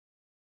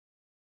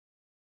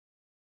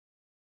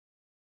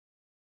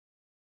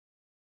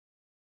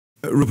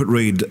Rupert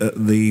Reid,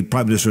 the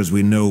Prime Minister, as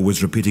we know,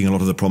 was repeating a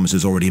lot of the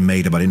promises already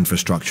made about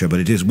infrastructure, but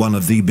it is one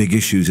of the big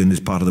issues in this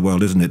part of the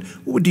world, isn't it?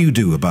 What do you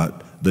do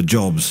about the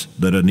jobs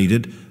that are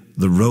needed,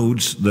 the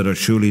roads that are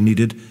surely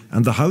needed,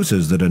 and the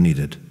houses that are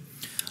needed?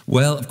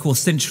 Well, of course,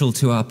 central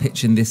to our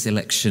pitch in this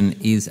election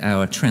is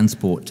our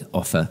transport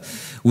offer,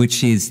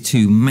 which is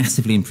to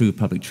massively improve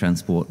public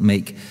transport,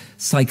 make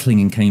cycling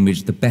in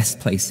Cambridge the best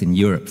place in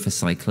Europe for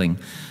cycling.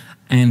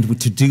 And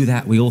to do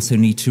that, we also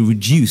need to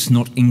reduce,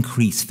 not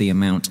increase, the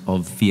amount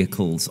of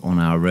vehicles on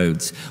our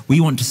roads.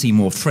 We want to see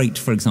more freight,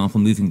 for example,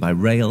 moving by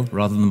rail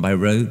rather than by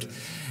road.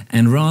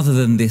 And rather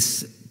than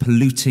this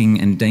polluting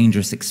and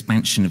dangerous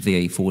expansion of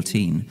the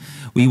A14,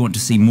 we want to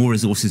see more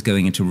resources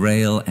going into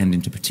rail and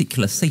into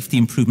particular safety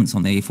improvements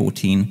on the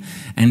A14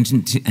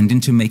 and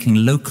into making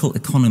local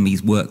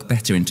economies work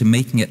better, into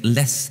making it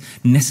less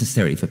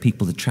necessary for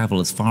people to travel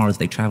as far as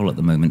they travel at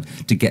the moment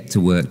to get to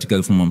work, to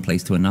go from one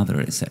place to another,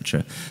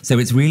 etc. So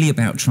it's really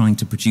about trying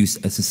to produce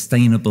a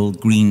sustainable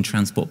green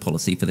transport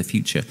policy for the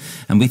future,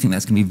 and we think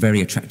that's going to be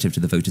very attractive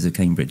to the voters of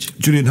Cambridge.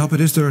 Julian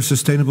Huppert, is there a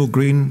sustainable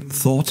green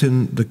thought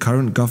in the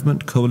current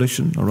government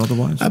coalition or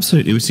otherwise?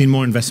 Absolutely. We've seen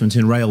more investment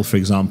in rail, for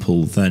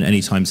example, than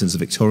any time since the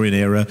Victorian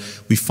era.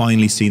 We've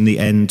finally seen the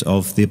end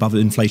of the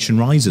above-inflation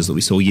rises that we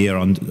saw year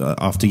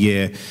after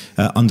year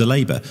under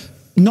Labour.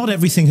 Not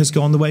everything has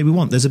gone the way we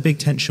want. There's a big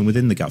tension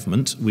within the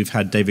government. We've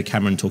had David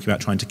Cameron talking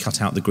about trying to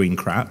cut out the green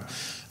crap.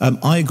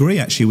 I agree,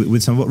 actually,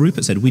 with some of what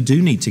Rupert said. We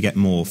do need to get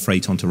more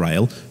freight onto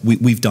rail.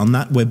 We've done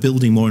that. We're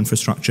building more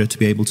infrastructure to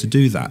be able to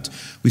do that.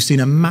 We've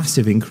seen a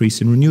massive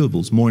increase in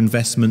renewables, more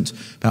investment,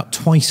 about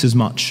twice as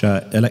much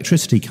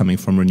electricity coming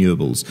from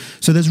renewables.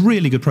 So there's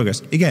really good progress.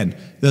 Again,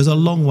 there's a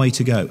long way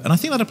to go. And I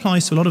think that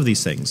applies to a lot of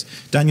these things.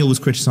 Daniel was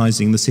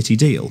criticising the City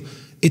deal.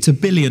 It's £1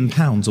 billion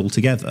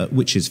altogether,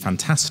 which is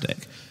fantastic.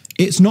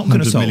 It's not going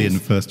to solve... 100 million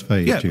first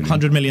phase, yeah, Julian.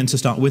 100 million to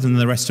start with and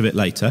the rest of it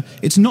later.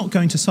 It's not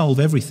going to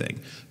solve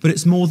everything, but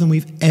it's more than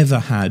we've ever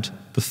had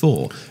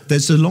before.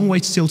 There's a long way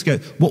still to go.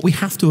 What we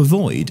have to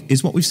avoid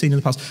is what we've seen in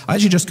the past. I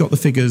actually just got the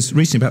figures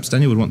recently, perhaps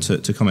Daniel would want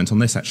to comment on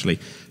this actually,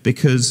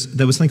 because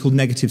there was something called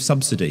negative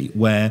subsidy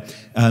where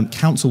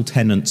council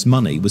tenants'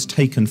 money was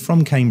taken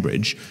from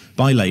Cambridge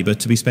by Labour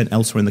to be spent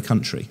elsewhere in the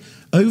country.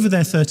 Over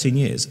their 13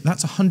 years,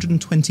 that's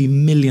 £120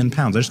 million.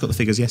 I just got the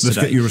figures yesterday.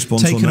 Let's get your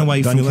response taken on that,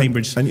 away Daniel, from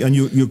Cambridge. And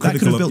you're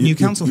critical built new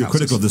council you're houses.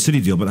 critical of the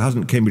City deal, but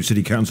hasn't Cambridge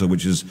City Council,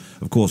 which is,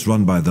 of course,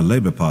 run by the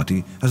Labour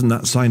Party, hasn't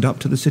that signed up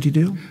to the City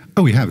deal?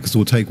 Oh, we have, because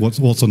we'll take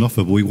what's on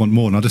offer, but we want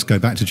more. And I'll just go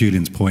back to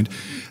Julian's point.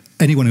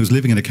 Anyone who's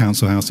living in a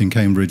council house in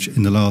Cambridge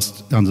under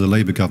the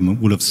Labour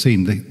government will have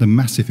seen the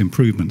massive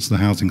improvements to the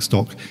housing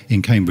stock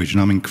in Cambridge, and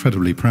I'm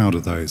incredibly proud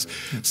of those.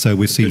 So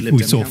we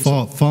saw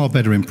far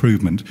better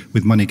improvement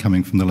with money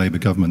coming from the Labour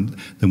government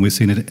than we've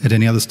seen at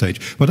any other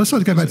stage. But I'd just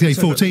like to go back to the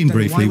A14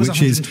 briefly,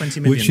 which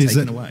is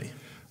away?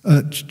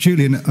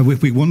 Julian,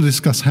 if we want to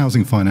discuss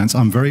housing finance,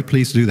 I'm very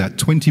pleased to do that.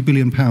 £20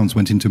 billion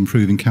went into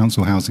improving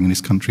council housing in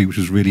this country, which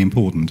was really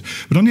important.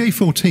 But on the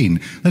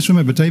A14, let's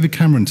remember David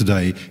Cameron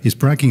today is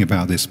bragging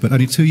about this, but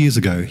only 2 years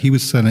ago he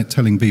was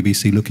telling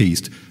BBC Look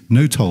East,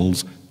 no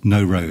tolls,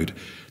 no road.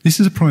 This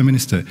is a Prime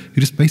Minister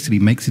who just basically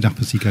makes it up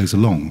as he goes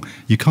along.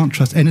 You can't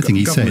trust anything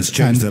he says. Governments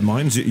changed their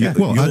minds.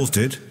 Yours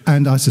did.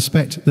 And I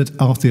suspect that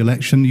after the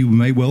election, you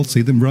may well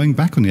see them rowing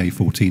back on the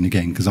A14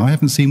 again, because I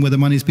haven't seen where the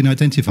money's been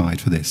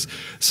identified for this.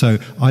 So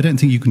I don't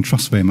think you can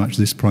trust very much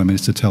this Prime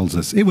Minister tells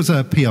us. It was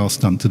a PR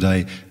stunt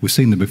today. We've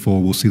seen them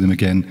before. We'll see them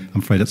again. I'm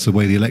afraid that's the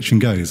way the election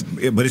goes.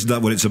 Yeah, but isn't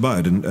that what it's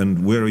about?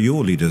 And where are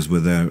your leaders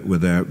with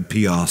their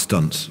PR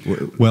stunts?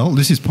 Well,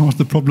 this is part of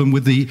the problem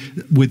with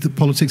the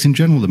politics in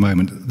general at the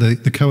moment.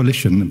 The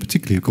coalition, and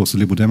particularly, of course, the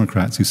Liberal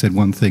Democrats, who said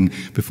one thing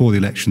before the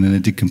election and they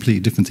did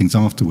completely different things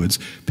afterwards.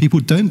 People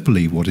don't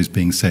believe what is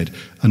being said.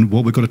 And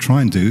what we've got to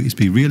try and do is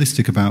be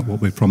realistic about what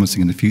we're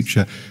promising in the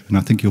future. And I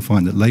think you'll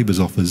find that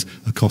Labour's offers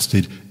are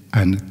costed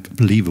and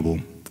believable.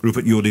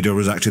 Rupert, your leader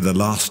was actually the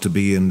last to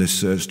be in this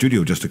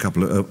studio just a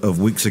couple of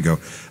weeks ago.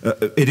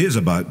 It is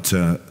about...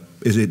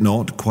 is it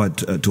not, quite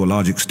to a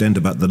large extent,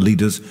 about the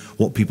leaders,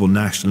 what people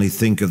nationally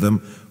think of them?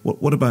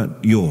 What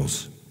about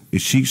yours?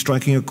 Is she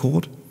striking a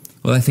chord?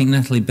 Well, I think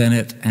Natalie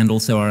Bennett and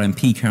also our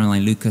MP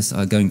Caroline Lucas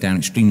are going down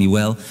extremely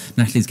well.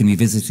 Natalie's going to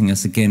be visiting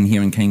us again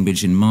here in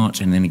Cambridge in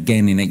March and then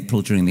again in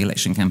April during the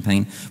election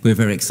campaign. We're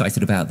very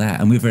excited about that,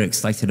 and we're very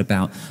excited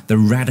about the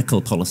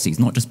radical policies,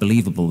 not just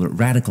believable, but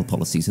radical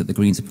policies that the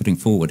Greens are putting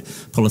forward,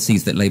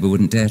 policies that Labour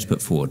wouldn't dare to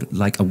put forward,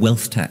 like a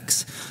wealth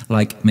tax,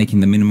 like making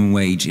the minimum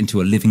wage into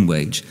a living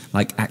wage,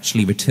 like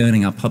actually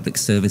returning our public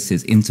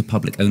services into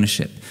public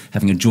ownership,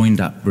 having a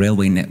joined-up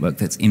railway network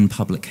that's in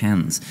public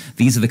hands.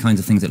 These are the kinds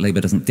of things that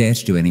Labour doesn't dare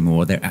to do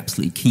anymore. They're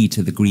absolutely key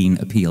to the Green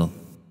appeal.